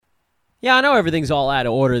Yeah, I know everything's all out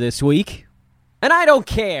of order this week, and I don't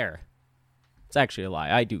care. It's actually a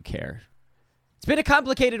lie. I do care. It's been a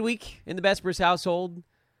complicated week in the Bespers household,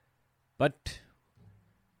 but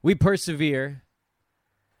we persevere.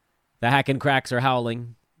 The hack and cracks are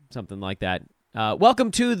howling, something like that.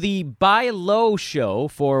 Welcome to the Buy Low show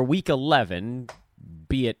for week 11,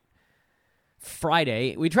 be it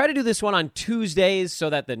Friday. We try to do this one on Tuesdays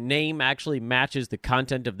so that the name actually matches the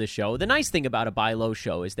content of the show. The nice thing about a Buy Low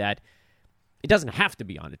show is that it doesn't have to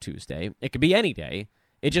be on a Tuesday. It could be any day.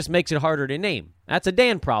 It just makes it harder to name. That's a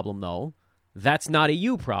Dan problem, though. That's not a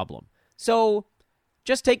you problem. So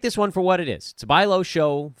just take this one for what it is. It's a Buy Low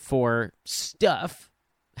show for stuff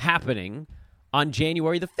happening on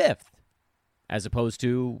January the 5th, as opposed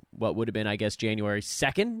to what would have been, I guess, January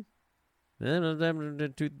 2nd.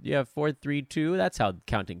 Yeah, 432. That's how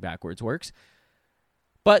counting backwards works.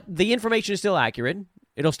 But the information is still accurate.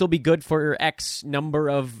 It'll still be good for X number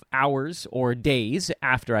of hours or days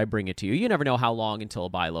after I bring it to you. You never know how long until a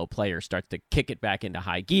Buy Low player starts to kick it back into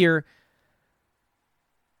high gear.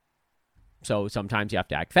 So sometimes you have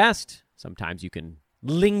to act fast. Sometimes you can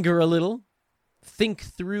linger a little. Think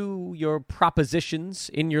through your propositions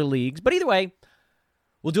in your leagues. But either way,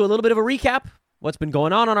 we'll do a little bit of a recap. What's been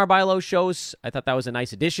going on our Buy Low shows. I thought that was a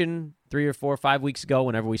nice addition 3 or 4 or 5 weeks ago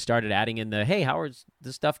whenever we started adding in the, hey, how has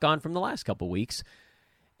this stuff gone from the last couple weeks?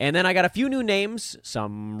 And then I got a few new names,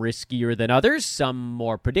 some riskier than others, some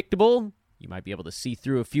more predictable. You might be able to see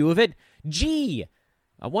through a few of it. Gee,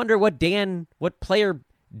 I wonder what player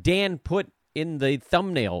Dan put in the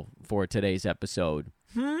thumbnail for today's episode.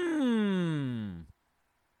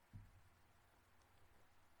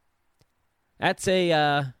 That's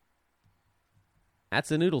a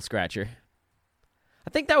noodle scratcher. I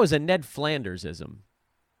think that was a Ned Flanders-ism.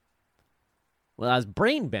 Well, as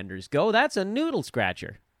brain benders go, that's a noodle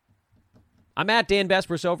scratcher. I'm at Dan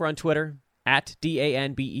Bespers over on Twitter, at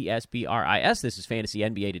DanBesbris. This is Fantasy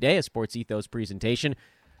NBA Today, a Sports Ethos presentation.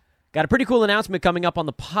 Got a pretty cool announcement coming up on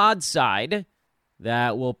the pod side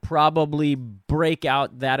that will probably break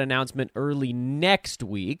out that announcement early next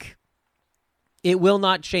week. It will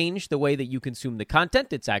not change the way that you consume the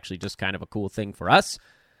content. It's actually just kind of a cool thing for us,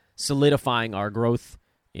 solidifying our growth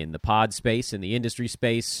in the pod space, in the industry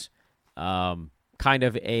space, kind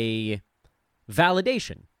of a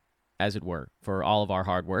validation, as it were, for all of our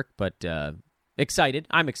hard work. But excited.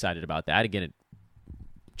 I'm excited about that. Again, it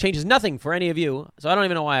changes nothing for any of you, so I don't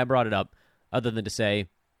even know why I brought it up, other than to say,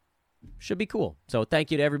 should be cool. So thank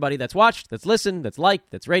you to everybody that's watched, that's listened, that's liked,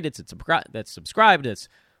 that's rated, that's subscribed, that's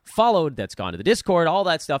followed, that's gone to the Discord, all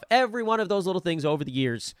that stuff. Every one of those little things over the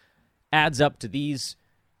years adds up to these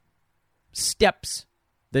steps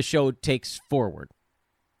the show takes forward.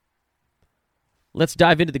 Let's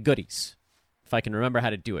dive into the goodies, if I can remember how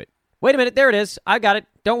to do it. Wait a minute, there it is. I got it.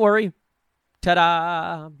 Don't worry.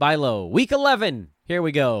 Ta-da! Buy Low. Week 11. Here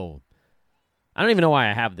we go. I don't even know why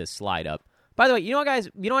I have this slide up. By the way, you know what, guys?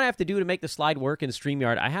 You know what I have to do to make the slide work in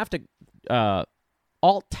StreamYard? I have to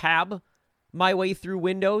Alt-Tab my way through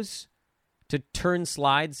Windows to turn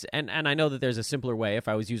slides. And I know that there's a simpler way. If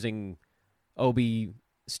I was using OB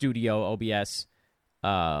Studio, OBS,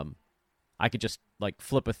 I could just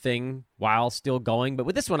flip a thing while still going. But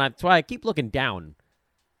with this one, that's why I keep looking down.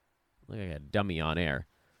 Look like a dummy on air.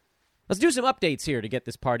 Let's do some updates here to get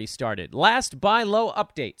this party started. Last Buy Low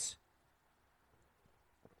updates.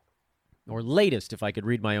 Or latest, if I could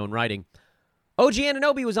read my own writing. OG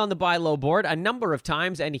Anunoby was on the Buy Low board a number of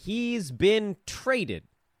times, and he's been traded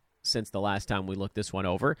since the last time we looked this one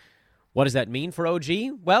over. What does that mean for OG?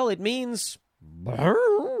 Well, it means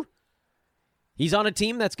he's on a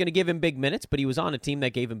team that's going to give him big minutes, but he was on a team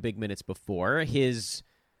that gave him big minutes before. His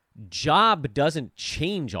job doesn't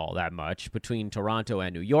change all that much between Toronto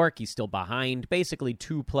and New York. He's still behind basically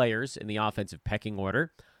 2 players in the offensive pecking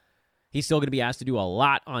order. He's still going to be asked to do a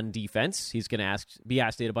lot on defense. He's going to be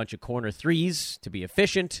asked to hit a bunch of corner threes to be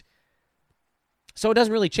efficient. So it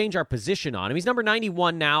doesn't really change our position on him. He's number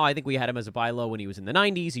 91 now. I think we had him as a Buy Low when he was in the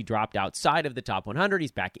 90s. He dropped outside of the top 100.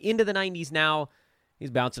 He's back into the 90s now.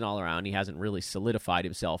 He's bouncing all around. He hasn't really solidified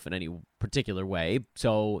himself in any particular way.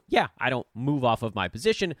 So, yeah, I don't move off of my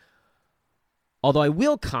position. Although I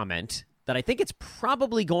will comment that I think it's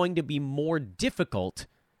probably going to be more difficult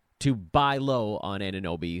to buy low on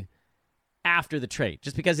Anunoby after the trade,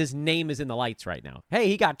 just because his name is in the lights right now. Hey,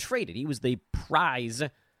 he got traded. He was the prize.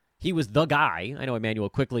 He was the guy. I know Emmanuel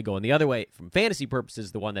Quickly going the other way from fantasy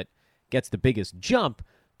purposes, the one that gets the biggest jump,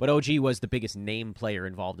 but OG was the biggest name player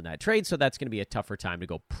involved in that trade, so that's going to be a tougher time to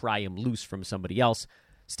go pry him loose from somebody else.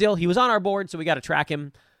 Still, he was on our board, so we got to track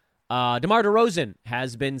him. DeMar DeRozan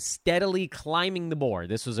has been steadily climbing the board.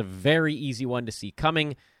 This was a very easy one to see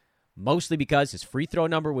coming. mostly because his free throw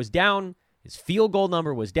number was down, his field goal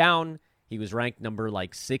number was down. He was ranked number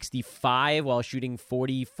 65 while shooting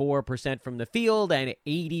 44% from the field and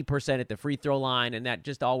 80% at the free throw line, and that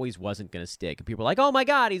just always wasn't going to stick. And people are like, oh my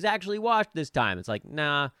God, he's actually washed this time. It's like,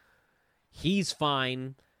 nah, he's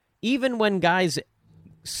fine. Even when guys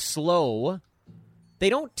slow, they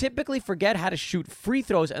don't typically forget how to shoot free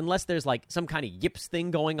throws unless there's some kind of yips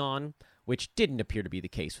thing going on, which didn't appear to be the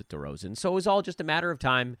case with DeRozan. So it was all just a matter of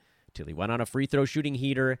time till he went on a free throw shooting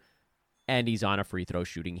heater, and he's on a free throw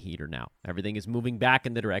shooting heater now. Everything is moving back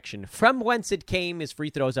in the direction from whence it came. His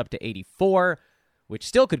free throws up to 84, which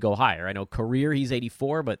still could go higher. I know career he's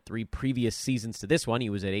 84, but 3 previous seasons to this one, he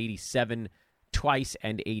was at 87 twice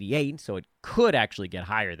and 88, so it could actually get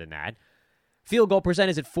higher than that. Field goal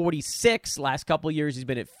percentage at 46. Last couple of years, he's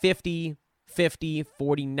been at 50, 50,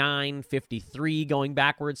 49, 53 going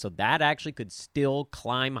backwards, so that actually could still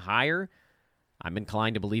climb higher. I'm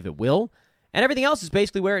inclined to believe it will. And everything else is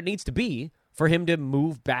basically where it needs to be for him to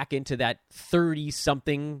move back into that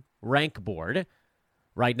 30-something rank board.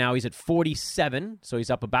 Right now, he's at 47, so he's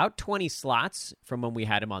up about 20 slots from when we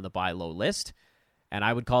had him on the buy low list. And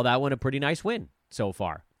I would call that one a pretty nice win so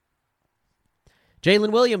far.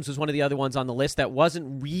 Jalen Williams was one of the other ones on the list that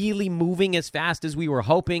wasn't really moving as fast as we were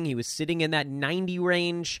hoping. He was sitting in that 90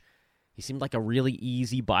 range. He seemed like a really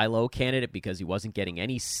easy buy low candidate because he wasn't getting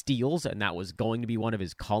any steals, and that was going to be one of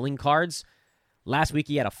his calling cards. Last week,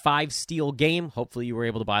 he had a 5-steal game. Hopefully, you were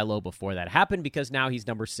able to buy low before that happened because now he's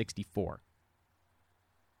number 64.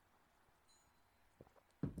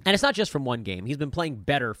 And it's not just from one game. He's been playing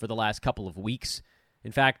better for the last couple of weeks.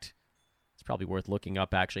 In fact, it's probably worth looking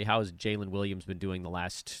up, actually. How has Jalen Williams been doing the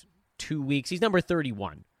last 2 weeks? He's number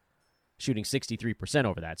 31, shooting 63%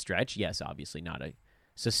 over that stretch. Yes, obviously not a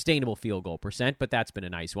sustainable field goal percent, but that's been a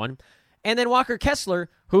nice one. And then Walker Kessler,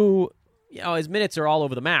 who, his minutes are all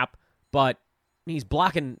over the map, but he's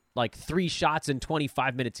blocking 3 shots in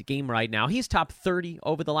 25 minutes a game right now. He's top 30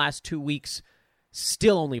 over the last 2 weeks,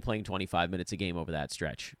 still only playing 25 minutes a game over that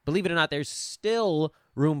stretch. Believe it or not, there's still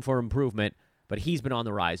room for improvement, but he's been on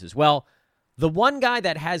the rise as well. The one guy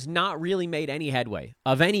that has not really made any headway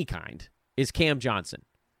of any kind is Cam Johnson.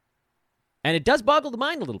 And it does boggle the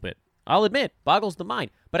mind a little bit. I'll admit, boggles the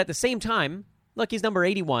mind. But at the same time, look, he's number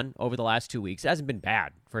 81 over the last 2 weeks. It hasn't been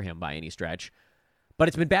bad for him by any stretch. But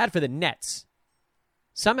it's been bad for the Nets.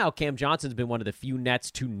 Somehow Cam Johnson's been one of the few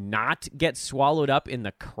Nets to not get swallowed up in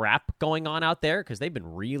the crap going on out there because they've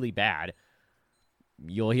been really bad.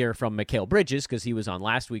 You'll hear from Mikal Bridges because he was on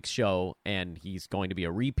last week's show, and he's going to be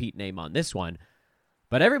a repeat name on this one.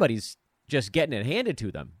 But everybody's just getting it handed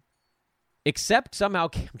to them, except somehow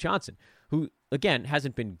Cam Johnson, who, again,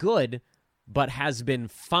 hasn't been good, but has been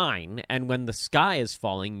fine. And when the sky is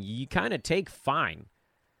falling, you kind of take fine.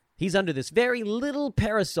 He's under this very little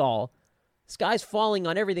parasol. Sky's falling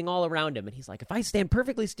on everything all around him. And he's like, if I stand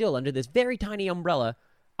perfectly still under this very tiny umbrella,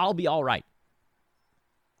 I'll be all right.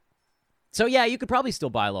 So, yeah, you could probably still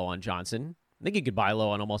buy low on Johnson. I think you could buy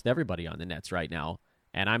low on almost everybody on the Nets right now.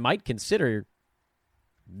 And I might consider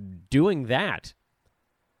doing that.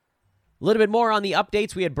 A little bit more on the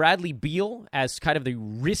updates. We had Bradley Beal as kind of the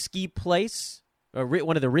risky place, or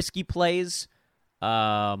one of the risky plays.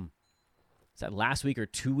 Was that last week or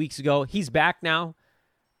 2 weeks ago? He's back now.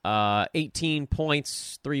 18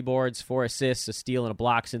 points, 3 boards, 4 assists, a steal, and a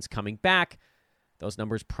block since coming back. Those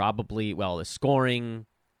numbers probably, the scoring,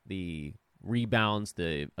 the rebounds,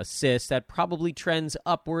 the assists, that probably trends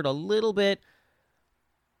upward a little bit.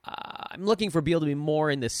 I'm looking for Beal to be more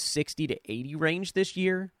in the 60 to 80 range this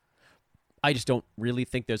year. I just don't really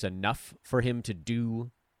think there's enough for him to do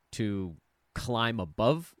to climb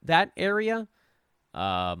above that area.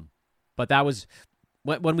 But that was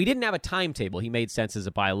when we didn't have a timetable, he made sense as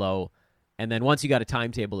a buy low. And then once you got a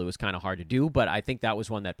timetable, it was kind of hard to do. But I think that was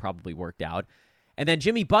one that probably worked out. And then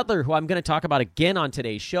Jimmy Butler, who I'm going to talk about again on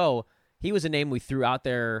today's show, he was a name we threw out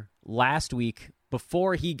there last week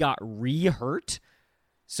before he got re-hurt.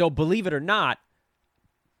 So believe it or not,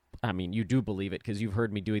 I mean, you do believe it because you've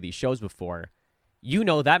heard me doing these shows before. You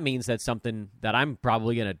know that means that's something that I'm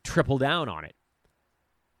probably going to triple down on it.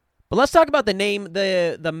 But let's talk about the name,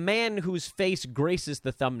 the man whose face graces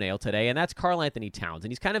the thumbnail today, and that's Karl Anthony Towns.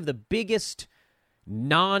 And he's kind of the biggest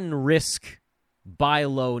non-risk buy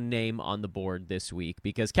low name on the board this week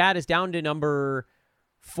because Cat is down to number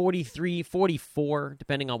 43, 44,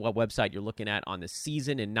 depending on what website you're looking at on the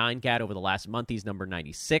season. In 9Cat over the last month, he's number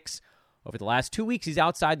 96. Over the last 2 weeks, he's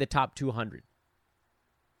outside the top 200.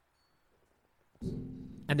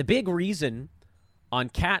 And the big reason on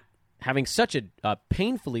Cat having such a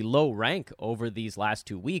painfully low rank over these last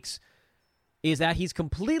 2 weeks is that he's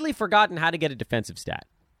completely forgotten how to get a defensive stat.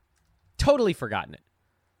 totally forgotten it.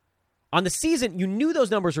 On the season, you knew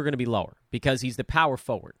those numbers were going to be lower because he's the power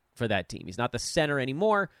forward for that team. He's not the center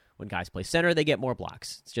anymore. When guys play center, they get more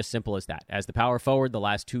blocks. It's just simple as that. As the power forward the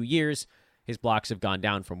last 2 years, his blocks have gone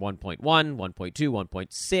down from 1.1, 1.2,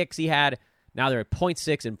 1.6 he had. Now they're at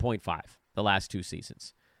 0.6 and 0.5 the last 2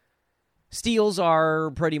 seasons. Steals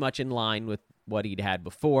are pretty much in line with what he'd had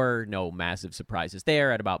before. No massive surprises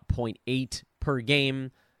there at about 0.8 per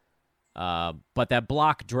game. But that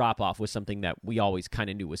block drop-off was something that we always kind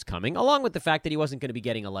of knew was coming, along with the fact that he wasn't going to be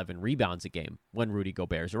getting 11 rebounds a game when Rudy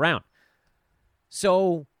Gobert's around.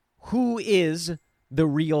 So who is the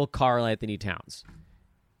real Karl-Anthony Towns?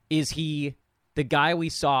 Is he the guy we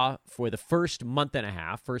saw for the first month and a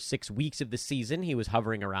half, first 6 weeks of the season? He was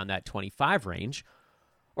hovering around that 25 range.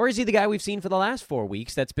 Or is he the guy we've seen for the last 4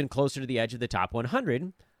 weeks that's been closer to the edge of the top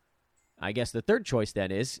 100? I guess the third choice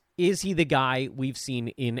then is he the guy we've seen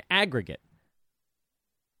in aggregate?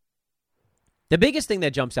 The biggest thing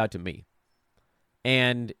that jumps out to me,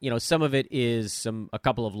 and some of it is a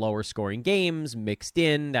couple of lower scoring games mixed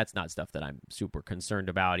in. That's not stuff that I'm super concerned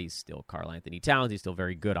about. He's still Karl-Anthony Towns. He's still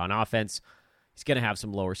very good on offense. He's going to have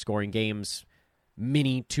some lower scoring games.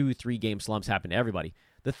 Mini 2-3 game slumps happen to everybody.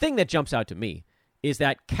 The thing that jumps out to me is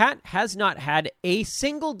that Cat has not had a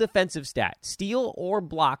single defensive stat, steal or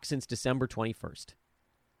block, since December 21st.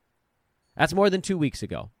 That's more than 2 weeks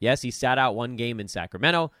ago. Yes, he sat out 1 game in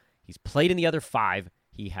Sacramento. He's played in the other 5.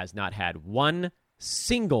 He has not had 1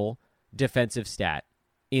 single defensive stat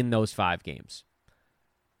in those 5 games.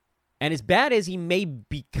 And as bad as he may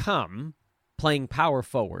become playing power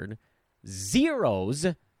forward, zeros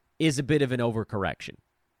is a bit of an overcorrection.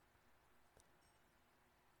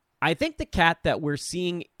 I think the Cat that we're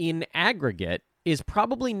seeing in aggregate is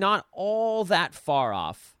probably not all that far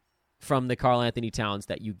off from the Karl-Anthony Towns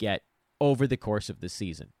that you get over the course of the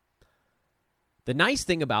season. The nice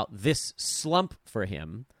thing about this slump for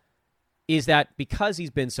him is that because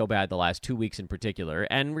he's been so bad the last 2 weeks in particular,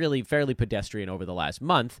 and really fairly pedestrian over the last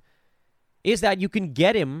month, is that you can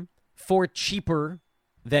get him for cheaper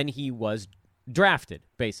than he was drafted,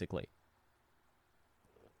 basically.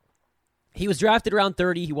 He was drafted around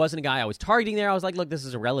 30. He wasn't a guy I was targeting there. I was like, look, this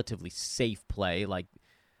is a relatively safe play. Like,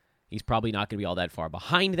 he's probably not going to be all that far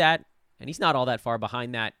behind that. And he's not all that far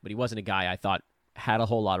behind that, but he wasn't a guy I thought had a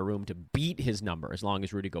whole lot of room to beat his number as long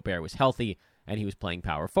as Rudy Gobert was healthy and he was playing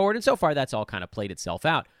power forward. And so far, that's all kind of played itself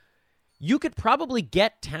out. You could probably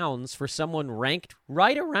get Towns for someone ranked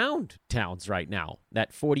right around Towns right now,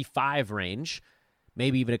 that 45 range,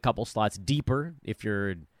 maybe even a couple slots deeper if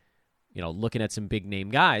you're, looking at some big name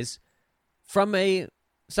guys, from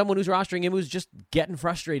someone who's rostering him who's just getting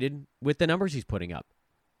frustrated with the numbers he's putting up.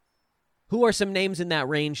 Who are some names in that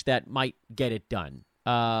range that might get it done?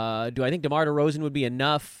 Do I think DeMar DeRozan would be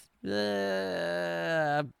enough?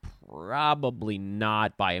 Probably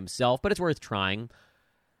not by himself, but it's worth trying.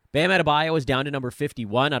 Bam Adebayo is down to number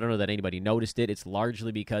 51. I don't know that anybody noticed it. It's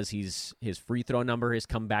largely because his free throw number has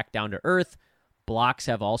come back down to earth. Blocks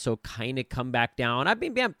have also kind of come back down. I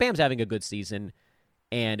mean, Bam's having a good season.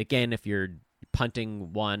 And again, if you're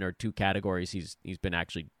punting 1 or 2 categories, he's been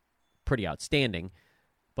actually pretty outstanding.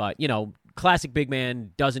 But, classic big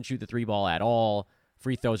man, doesn't shoot the 3 ball at all.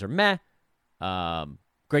 Free throws are meh.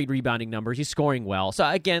 Great rebounding numbers. He's scoring well. So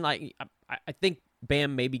again, I think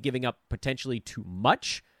Bam may be giving up potentially too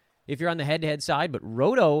much if you're on the head-to-head side. But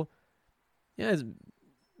Roto,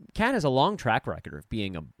 Cat has a long track record of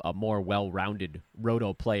being a more well-rounded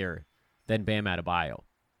Roto player than Bam Adebayo.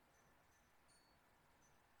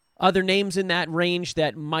 Other names in that range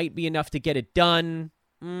that might be enough to get it done.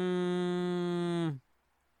 I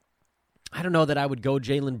don't know that I would go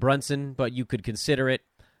Jalen Brunson, but you could consider it.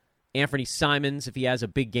 Anthony Simons, if he has a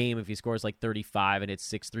big game, if he scores like 35 and hits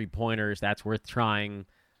 6 3-pointers, that's worth trying.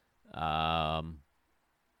 Alperen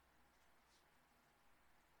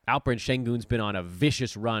Şengün's been on a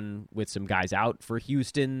vicious run with some guys out for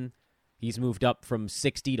Houston. He's moved up from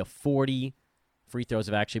 60 to 40. Free throws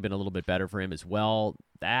have actually been a little bit better for him as well.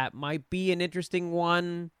 That might be an interesting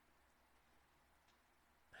one.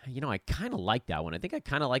 I kind of like that one. I think I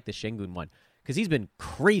kind of like the Şengün one because he's been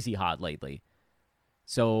crazy hot lately.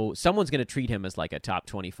 So someone's going to treat him as like a top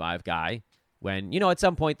 25 guy when, at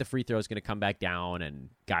some point the free throw is going to come back down and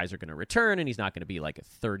guys are going to return and he's not going to be like a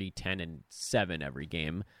 30, 10, and 7 every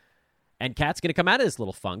game. And Cat's going to come out of this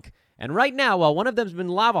little funk. And right now, while one of them's been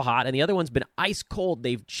lava hot and the other one's been ice cold,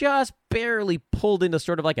 they've just barely pulled into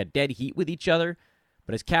sort of like a dead heat with each other.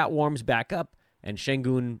 But as Cat warms back up, and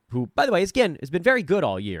Şengün, who, by the way, again, has been very good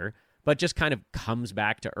all year, but just kind of comes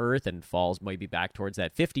back to earth and falls maybe back towards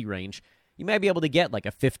that 50 range, you may be able to get like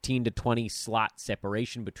a 15 to 20 slot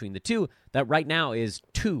separation between the two. That right now is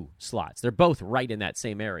 2 slots. They're both right in that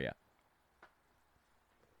same area.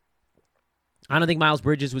 I don't think Miles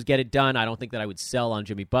Bridges would get it done. I don't think that I would sell on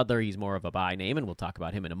Jimmy Butler. He's more of a buy name, and we'll talk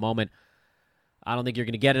about him in a moment. I don't think you're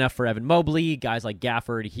going to get enough for Evan Mobley. Guys like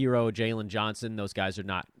Gafford, Hero, Jalen Johnson, those guys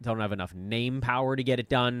don't have enough name power to get it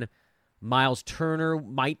done. Miles Turner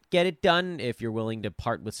might get it done if you're willing to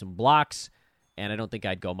part with some blocks, and I don't think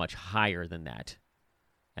I'd go much higher than that.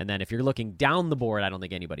 And then if you're looking down the board, I don't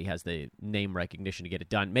think anybody has the name recognition to get it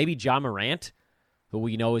done. Maybe Ja Morant, who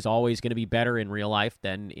we know is always going to be better in real life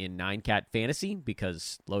than in 9-cat fantasy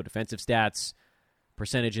because low defensive stats,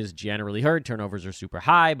 percentages generally hurt, turnovers are super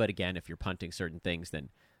high, but again, if you're punting certain things, then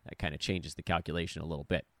that kind of changes the calculation a little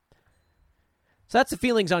bit. So that's the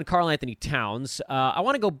feelings on Karl Anthony Towns. I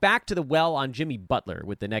want to go back to the well on Jimmy Butler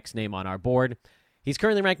with the next name on our board. He's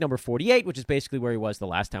currently ranked number 48, which is basically where he was the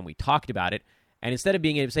last time we talked about it. And instead of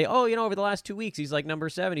being able to say, oh, over the last 2 weeks, he's like number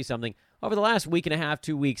 70-something, over the last week and a half,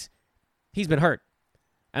 2 weeks, he's been hurt.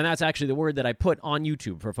 And that's actually the word that I put on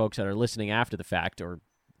YouTube for folks that are listening after the fact, or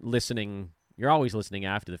listening. You're always listening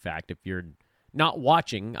after the fact. If you're not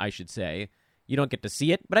watching, I should say, you don't get to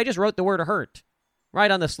see it. But I just wrote the word hurt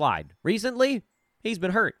right on the slide. Recently, he's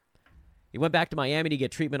been hurt. He went back to Miami to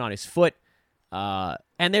get treatment on his foot. And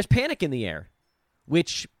there's panic in the air,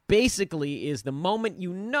 which basically is the moment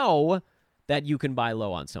you know that you can buy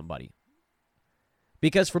low on somebody.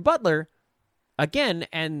 Because for Butler, again,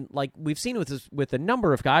 and like we've seen with a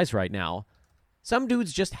number of guys right now, some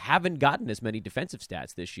dudes just haven't gotten as many defensive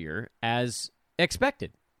stats this year as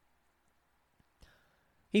expected.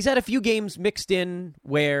 He's had a few games mixed in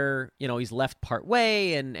where, he's left part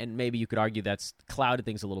way, and maybe you could argue that's clouded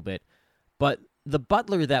things a little bit. But the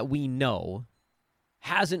Butler that we know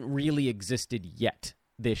hasn't really existed yet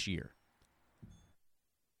this year.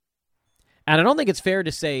 And I don't think it's fair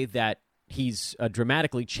to say that he's a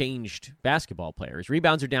dramatically changed basketball player. His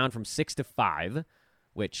rebounds are down from 6 to 5,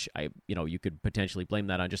 which you could potentially blame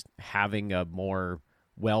that on just having a more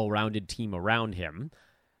well-rounded team around him.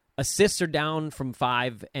 Assists are down from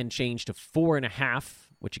 5 and change to 4.5,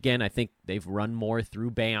 which again, I think they've run more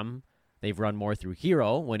through Bam. They've run more through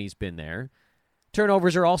Hero when he's been there.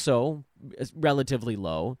 Turnovers are also relatively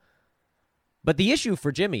low. But the issue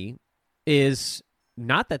for Jimmy is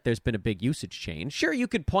not that there's been a big usage change. Sure, you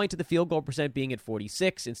could point to the field goal percent being at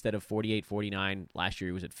 46 instead of 48, 49. Last year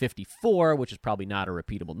he was at 54, which is probably not a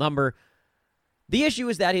repeatable number. The issue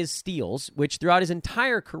is that his steals, which throughout his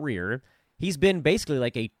entire career, he's been basically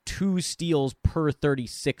like a 2 steals per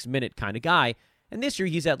 36-minute kind of guy. And this year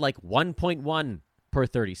he's at like 1.1 per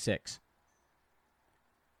 36.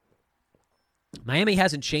 Miami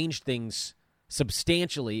hasn't changed things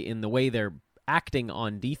substantially in the way they're acting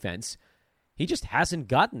on defense. He just hasn't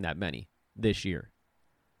gotten that many this year.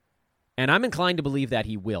 And I'm inclined to believe that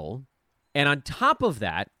he will. And on top of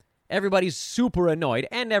that, everybody's super annoyed,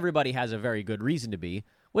 and everybody has a very good reason to be,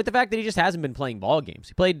 with the fact that he just hasn't been playing ball games.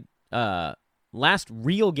 He played, last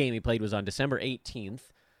real game he played was on December 18th.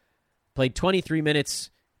 Played 23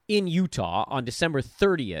 minutes in Utah on December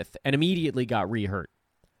 30th, and immediately got re-hurt.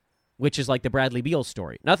 Which is like the Bradley Beal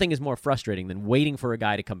story. Nothing is more frustrating than waiting for a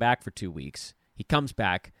guy to come back for 2 weeks. He comes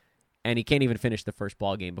back, and he can't even finish the first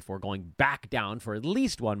ball game before going back down for at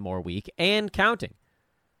least one more week and counting.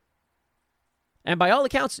 And by all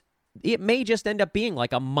accounts, it may just end up being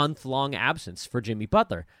like a month-long absence for Jimmy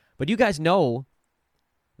Butler. But you guys know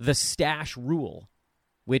the stash rule,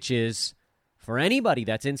 which is for anybody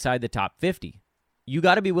that's inside the top 50, you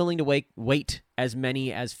got to be willing to wait as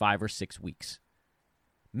many as 5 or 6 weeks.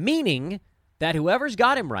 Meaning that whoever's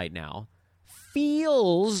got him right now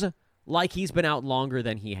feels like he's been out longer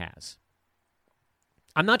than he has.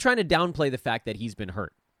 I'm not trying to downplay the fact that he's been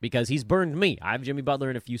hurt, because he's burned me. I have Jimmy Butler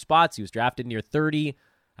in a few spots. He was drafted near 30.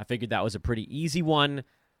 I figured that was a pretty easy one,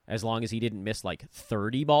 as long as he didn't miss like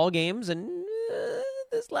 30 ball games. And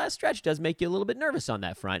this last stretch does make you a little bit nervous on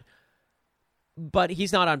that front. But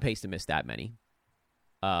he's not on pace to miss that many.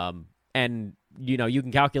 And, you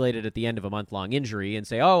can calculate it at the end of a month-long injury and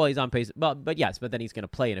say, oh, well, he's on pace. But yes, but then he's going to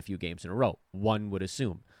play in a few games in a row, one would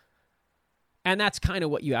assume. And that's kind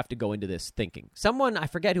of what you have to go into this thinking. Someone, I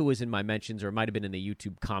forget who was in my mentions, or it might have been in the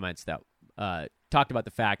YouTube comments, that talked about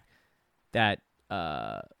the fact that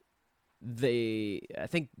I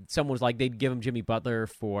think someone was like, they'd give him Jimmy Butler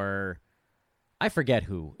for, I forget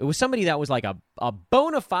who. It was somebody that was like a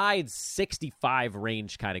bona fide 65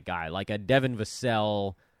 range kind of guy, like a Devin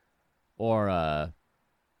Vassell or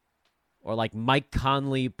like Mike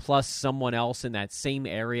Conley plus someone else in that same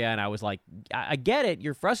area. And I was like, I get it.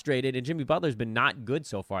 You're frustrated. And Jimmy Butler's been not good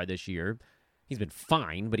so far this year. He's been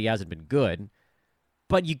fine, but he hasn't been good.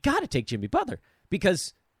 But you got to take Jimmy Butler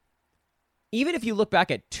because even if you look back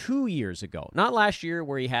at 2 years ago, not last year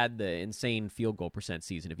where he had the insane field goal percent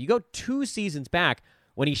season, if you go 2 seasons back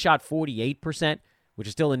when he shot 48%, which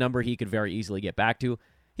is still a number he could very easily get back to,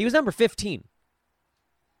 he was number 15.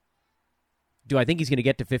 Do I think he's going to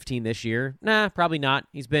get to 15 this year? Nah, probably not.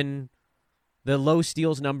 The low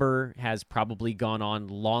steals number has probably gone on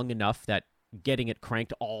long enough that getting it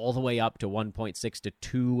cranked all the way up to 1.6 to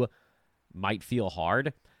 2 might feel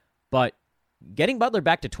hard. But getting Butler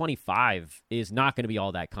back to 25 is not going to be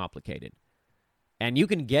all that complicated. And you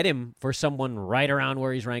can get him for someone right around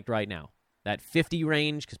where he's ranked right now. That 50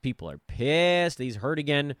 range, because people are pissed. He's hurt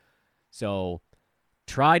again. So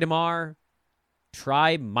try DeMar.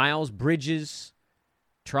 Try Miles Bridges.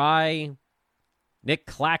 Try Nick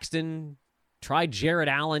Claxton. Try Jared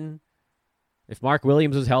Allen. If Mark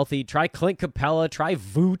Williams was healthy, try Clint Capella. Try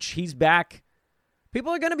Vooch. He's back.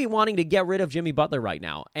 People are going to be wanting to get rid of Jimmy Butler right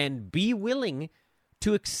now and be willing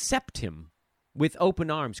to accept him with open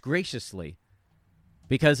arms graciously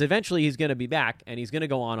because eventually he's going to be back and he's going to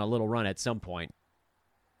go on a little run at some point.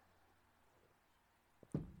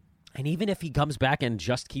 And even if he comes back and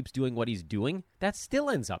just keeps doing what he's doing, that still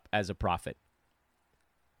ends up as a profit.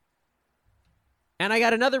 And I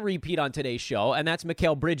got another repeat on today's show, and that's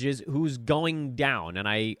Mikal Bridges, who's going down. And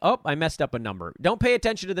I messed up a number. Don't pay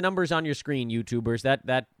attention to the numbers on your screen, YouTubers.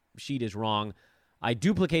 That sheet is wrong. I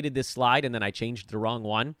duplicated this slide, and then I changed the wrong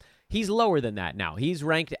one. He's lower than that now. He's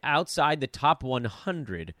ranked outside the top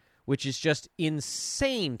 100, which is just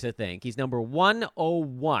insane to think. He's number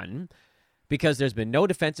 101. Because there's been no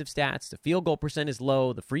defensive stats. The field goal percent is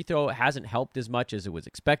low. The free throw hasn't helped as much as it was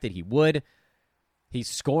expected he would. He's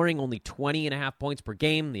scoring only 20.5 points per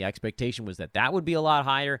game. The expectation was that would be a lot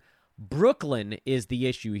higher. Brooklyn is the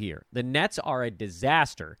issue here. The Nets are a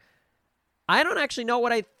disaster. I don't actually know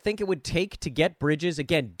what I think it would take to get Bridges.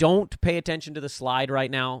 Again, don't pay attention to the slide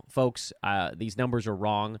right now, folks. These numbers are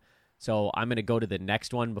wrong. So I'm going to go to the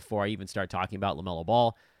next one before I even start talking about LaMelo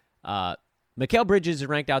Ball. Mikal Bridges is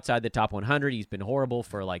ranked outside the top 100. He's been horrible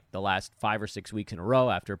for like the last 5 or 6 weeks in a row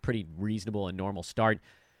after a pretty reasonable and normal start.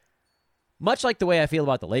 Much like the way I feel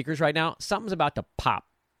about the Lakers right now, something's about to pop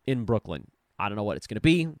in Brooklyn. I don't know what it's going to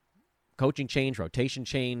be. Coaching change, rotation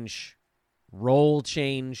change, role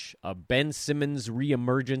change, a Ben Simmons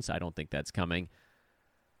reemergence. I don't think that's coming.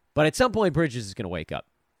 But at some point, Bridges is going to wake up.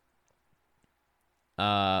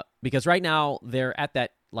 Because right now, they're at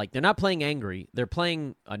that, like, they're not playing angry. They're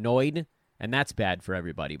playing annoyed. And that's bad for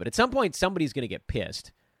everybody. But at some point, somebody's going to get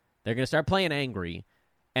pissed. They're going to start playing angry.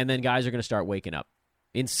 And then guys are going to start waking up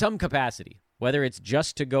in some capacity. Whether it's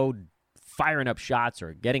just to go firing up shots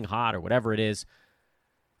or getting hot or whatever it is.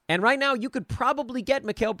 And right now, you could probably get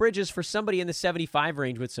Mikal Bridges for somebody in the 75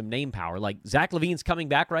 range with some name power. Like Zach LaVine's coming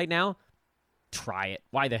back right now. Try it.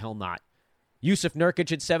 Why the hell not? Yusuf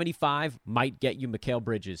Nurkic at 75 might get you Mikal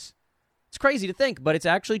Bridges. It's crazy to think, but it's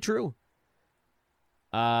actually true.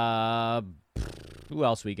 Who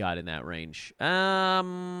else we got in that range?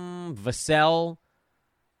 Vassell,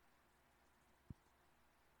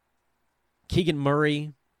 Keegan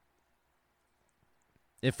Murray.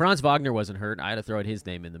 If Franz Wagner wasn't hurt, I'd have thrown his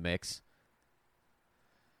name in the mix.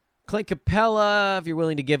 Clint Capella, if you're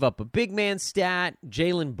willing to give up a big man stat.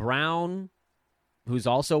 Jaylen Brown, who's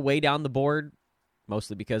also way down the board,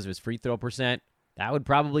 mostly because of his free throw percent. That would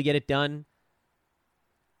probably get it done.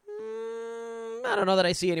 I don't know that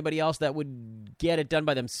I see anybody else that would get it done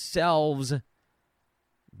by themselves.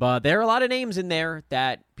 But there are a lot of names in there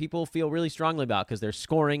that people feel really strongly about because they're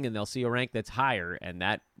scoring and they'll see a rank that's higher, and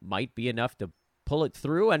that might be enough to pull it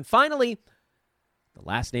through. And finally, the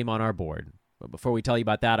last name on our board. But before we tell you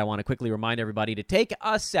about that, I want to quickly remind everybody to take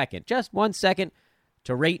a second, just 1 second,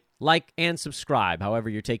 to rate, like, and subscribe. However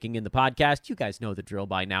you're taking in the podcast, you guys know the drill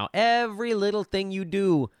by now. Every little thing you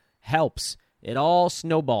do helps. It all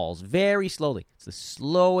snowballs very slowly. It's the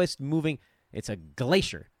slowest moving. It's a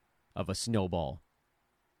glacier of a snowball.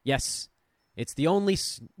 Yes, it's the only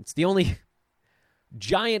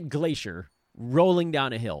giant glacier rolling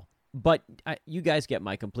down a hill. But you guys get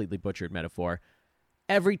my completely butchered metaphor.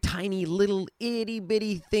 Every tiny little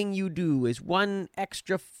itty-bitty thing you do is one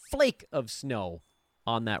extra flake of snow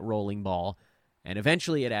on that rolling ball. And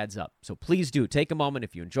eventually it adds up. So please do take a moment.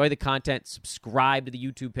 If you enjoy the content, subscribe to the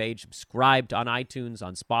YouTube page, subscribe on iTunes,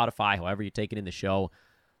 on Spotify, however you're taking in the show.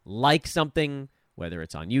 Like something, whether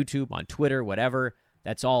it's on YouTube, on Twitter, whatever.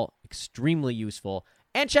 That's all extremely useful.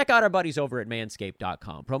 And check out our buddies over at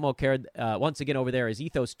manscaped.com. Promo code, once again, over there is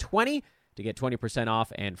Ethos20 to get 20%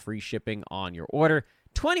 off and free shipping on your order.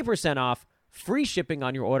 20% off free shipping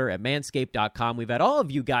on your order at manscaped.com. We've had all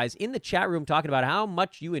of you guys in the chat room talking about how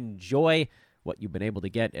much you enjoy what you've been able to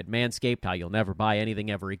get at Manscaped, how you'll never buy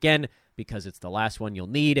anything ever again because it's the last one you'll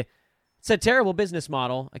need. It's a terrible business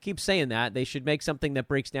model. I keep saying that. They should make something that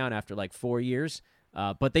breaks down after like 4 years,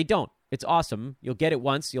 but they don't. It's awesome. You'll get it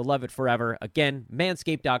once. You'll love it forever. Again,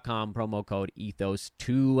 manscaped.com, promo code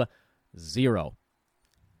ETHOS20.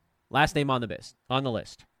 Last name on the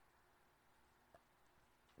list.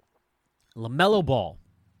 LaMelo Ball.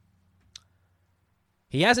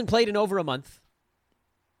 He hasn't played in over a month.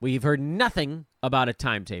 We've heard nothing about a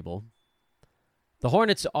timetable. The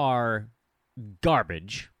Hornets are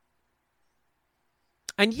garbage.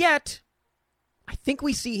 And yet, I think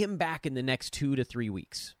we see him back in the next 2 to 3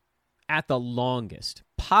 weeks. At the longest.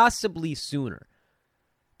 Possibly sooner.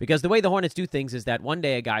 Because the way the Hornets do things is that one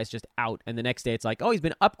day a guy's just out, and the next day it's like, oh, he's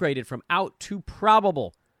been upgraded from out to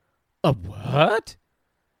probable. A what?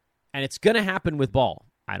 And it's going to happen with Ball.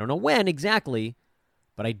 I don't know when exactly,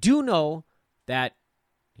 but I do know that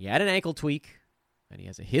he had an ankle tweak, and he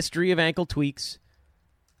has a history of ankle tweaks,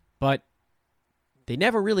 but they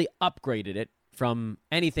never really upgraded it from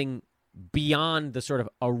anything beyond the sort of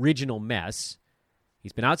original mess.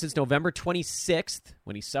 He's been out since November 26th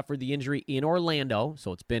when he suffered the injury in Orlando,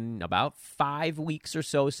 so it's been about 5 weeks or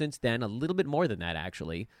so since then, a little bit more than that,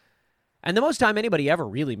 actually. And the most time anybody ever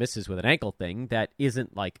really misses with an ankle thing that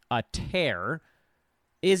isn't like a tear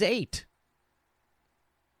is 8.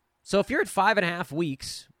 So if you're at 5.5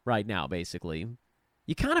 weeks right now, basically,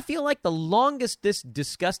 you kind of feel like the longest this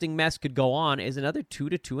disgusting mess could go on is another 2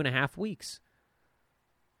 to 2.5 weeks.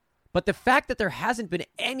 But the fact that there hasn't been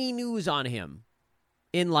any news on him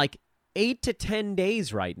in like 8 to 10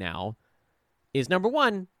 days right now is, number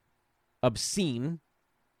one, obscene,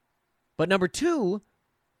 but number two,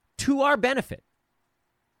 to our benefit.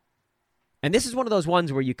 And this is one of those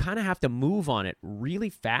ones where you kind of have to move on it really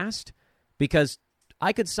fast, because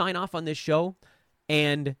I could sign off on this show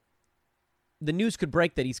and the news could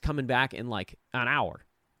break that he's coming back in like an hour.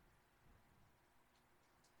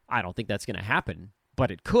 I don't think that's going to happen,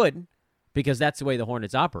 but it could, because that's the way the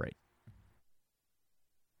Hornets operate.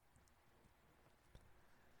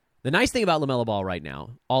 The nice thing about LaMelo Ball right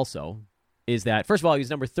now also is that, first of all, he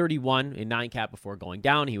was number 31 in 9-cap before going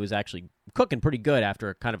down. He was actually cooking pretty good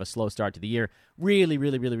after kind of a slow start to the year.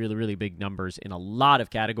 Really big numbers in a lot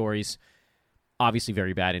of categories. Obviously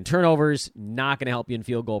very bad in turnovers. Not going to help you in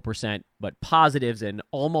field goal percent, but positives in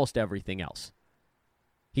almost everything else.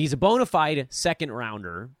 He's a bona fide second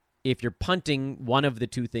rounder if you're punting one of the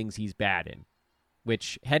two things he's bad in,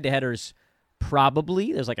 which head-to-headers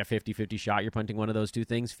probably, there's like a 50-50 shot you're punting one of those two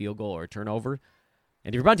things, field goal or turnover.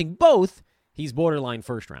 And if you're punting both, he's borderline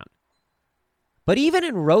first round. But even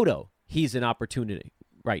in Roto, he's an opportunity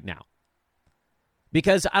right now.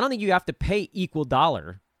 Because I don't think you have to pay equal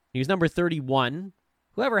dollar. He was number 31.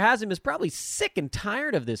 Whoever has him is probably sick and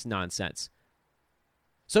tired of this nonsense.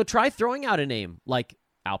 So try throwing out a name like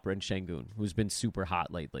Alperen Şengün, who's been super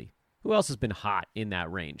hot lately. Who else has been hot in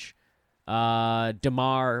that range?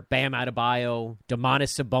 DeMar, Bam Adebayo,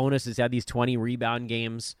 Domantas Sabonis has had these 20 rebound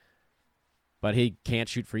games, but he can't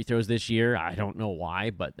shoot free throws this year. I don't know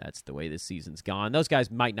why, but that's the way this season's gone. Those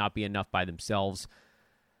guys might not be enough by themselves.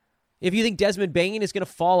 If you think Desmond Bane is going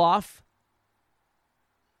to fall off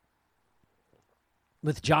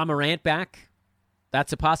with Ja Morant back,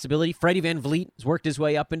 that's a possibility. Freddie VanVleet has worked his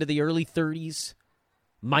way up into the early 30s.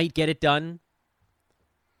 Might get it done.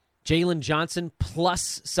 Jalen Johnson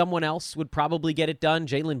plus someone else would probably get it done.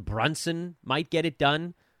 Jalen Brunson might get it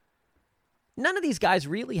done. None of these guys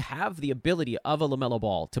really have the ability of a LaMelo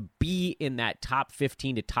Ball to be in that top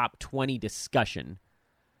 15 to top 20 discussion.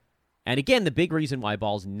 And again, the big reason why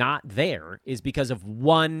Ball's not there is because of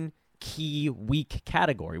one key weak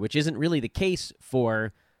category, which isn't really the case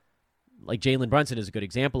for, like, Jalen Brunson is a good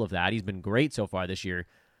example of that. He's been great so far this year.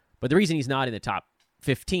 But the reason he's not in the top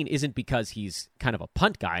 15 isn't because he's kind of a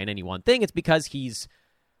punt guy in any one thing. It's because he's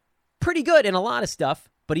pretty good in a lot of stuff,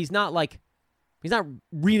 but he's not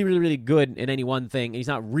really good in any one thing. And he's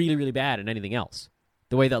not really bad in anything else.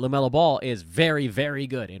 The way that LaMelo Ball is very, very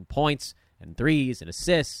good in points and threes and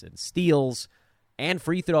assists and steals and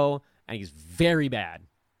free throw, and he's very bad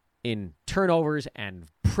in turnovers and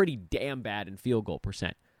pretty damn bad in field goal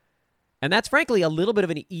percent. And that's frankly a little bit of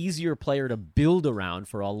an easier player to build around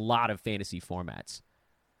for a lot of fantasy formats.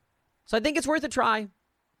 So I think it's worth a try.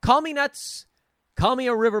 Call me nuts. Call me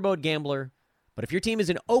a riverboat gambler. But if your team is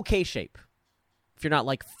in okay shape, if you're not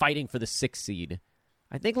like fighting for the 6th seed,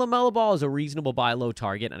 I think LaMelo Ball is a reasonable buy low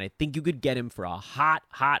target, and I think you could get him for a hot,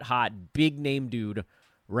 big name dude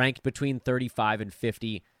ranked between 35 and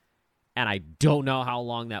 50. And I don't know how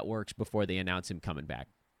long that works before they announce him coming back.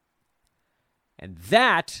 And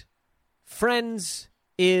that, friends,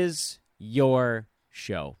 is your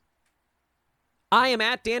show. I am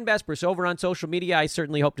at Dan Vespers over on social media. I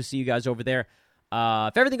certainly hope to see you guys over there.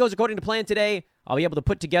 If everything goes according to plan today, I'll be able to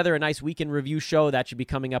put together a nice weekend review show. That should be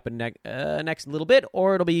coming up in next little bit,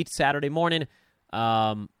 or it'll be Saturday morning.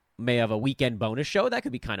 May have a weekend bonus show. That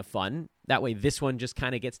could be kind of fun. That way this one just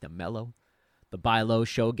kind of gets to mellow. The Buy Low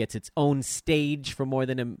show gets its own stage for more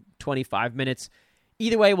than 25 minutes.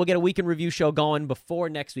 Either way, we'll get a weekend review show going before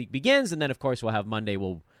next week begins, and then, of course, we'll have Monday.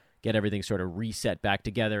 We'll get everything sort of reset back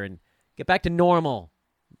together and get back to normal.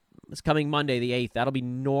 This coming Monday, the 8th, that'll be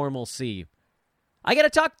normalcy. I got to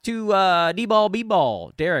talk to D-Ball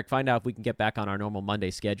B-Ball, Derek, find out if we can get back on our normal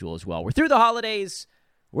Monday schedule as well. We're through the holidays.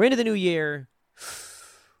 We're into the new year.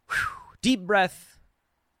 Deep breath.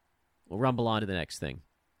 We'll rumble on to the next thing.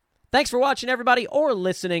 Thanks for watching, everybody, or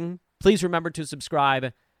listening. Please remember to subscribe,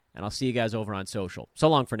 and I'll see you guys over on social. So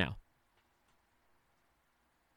long for now.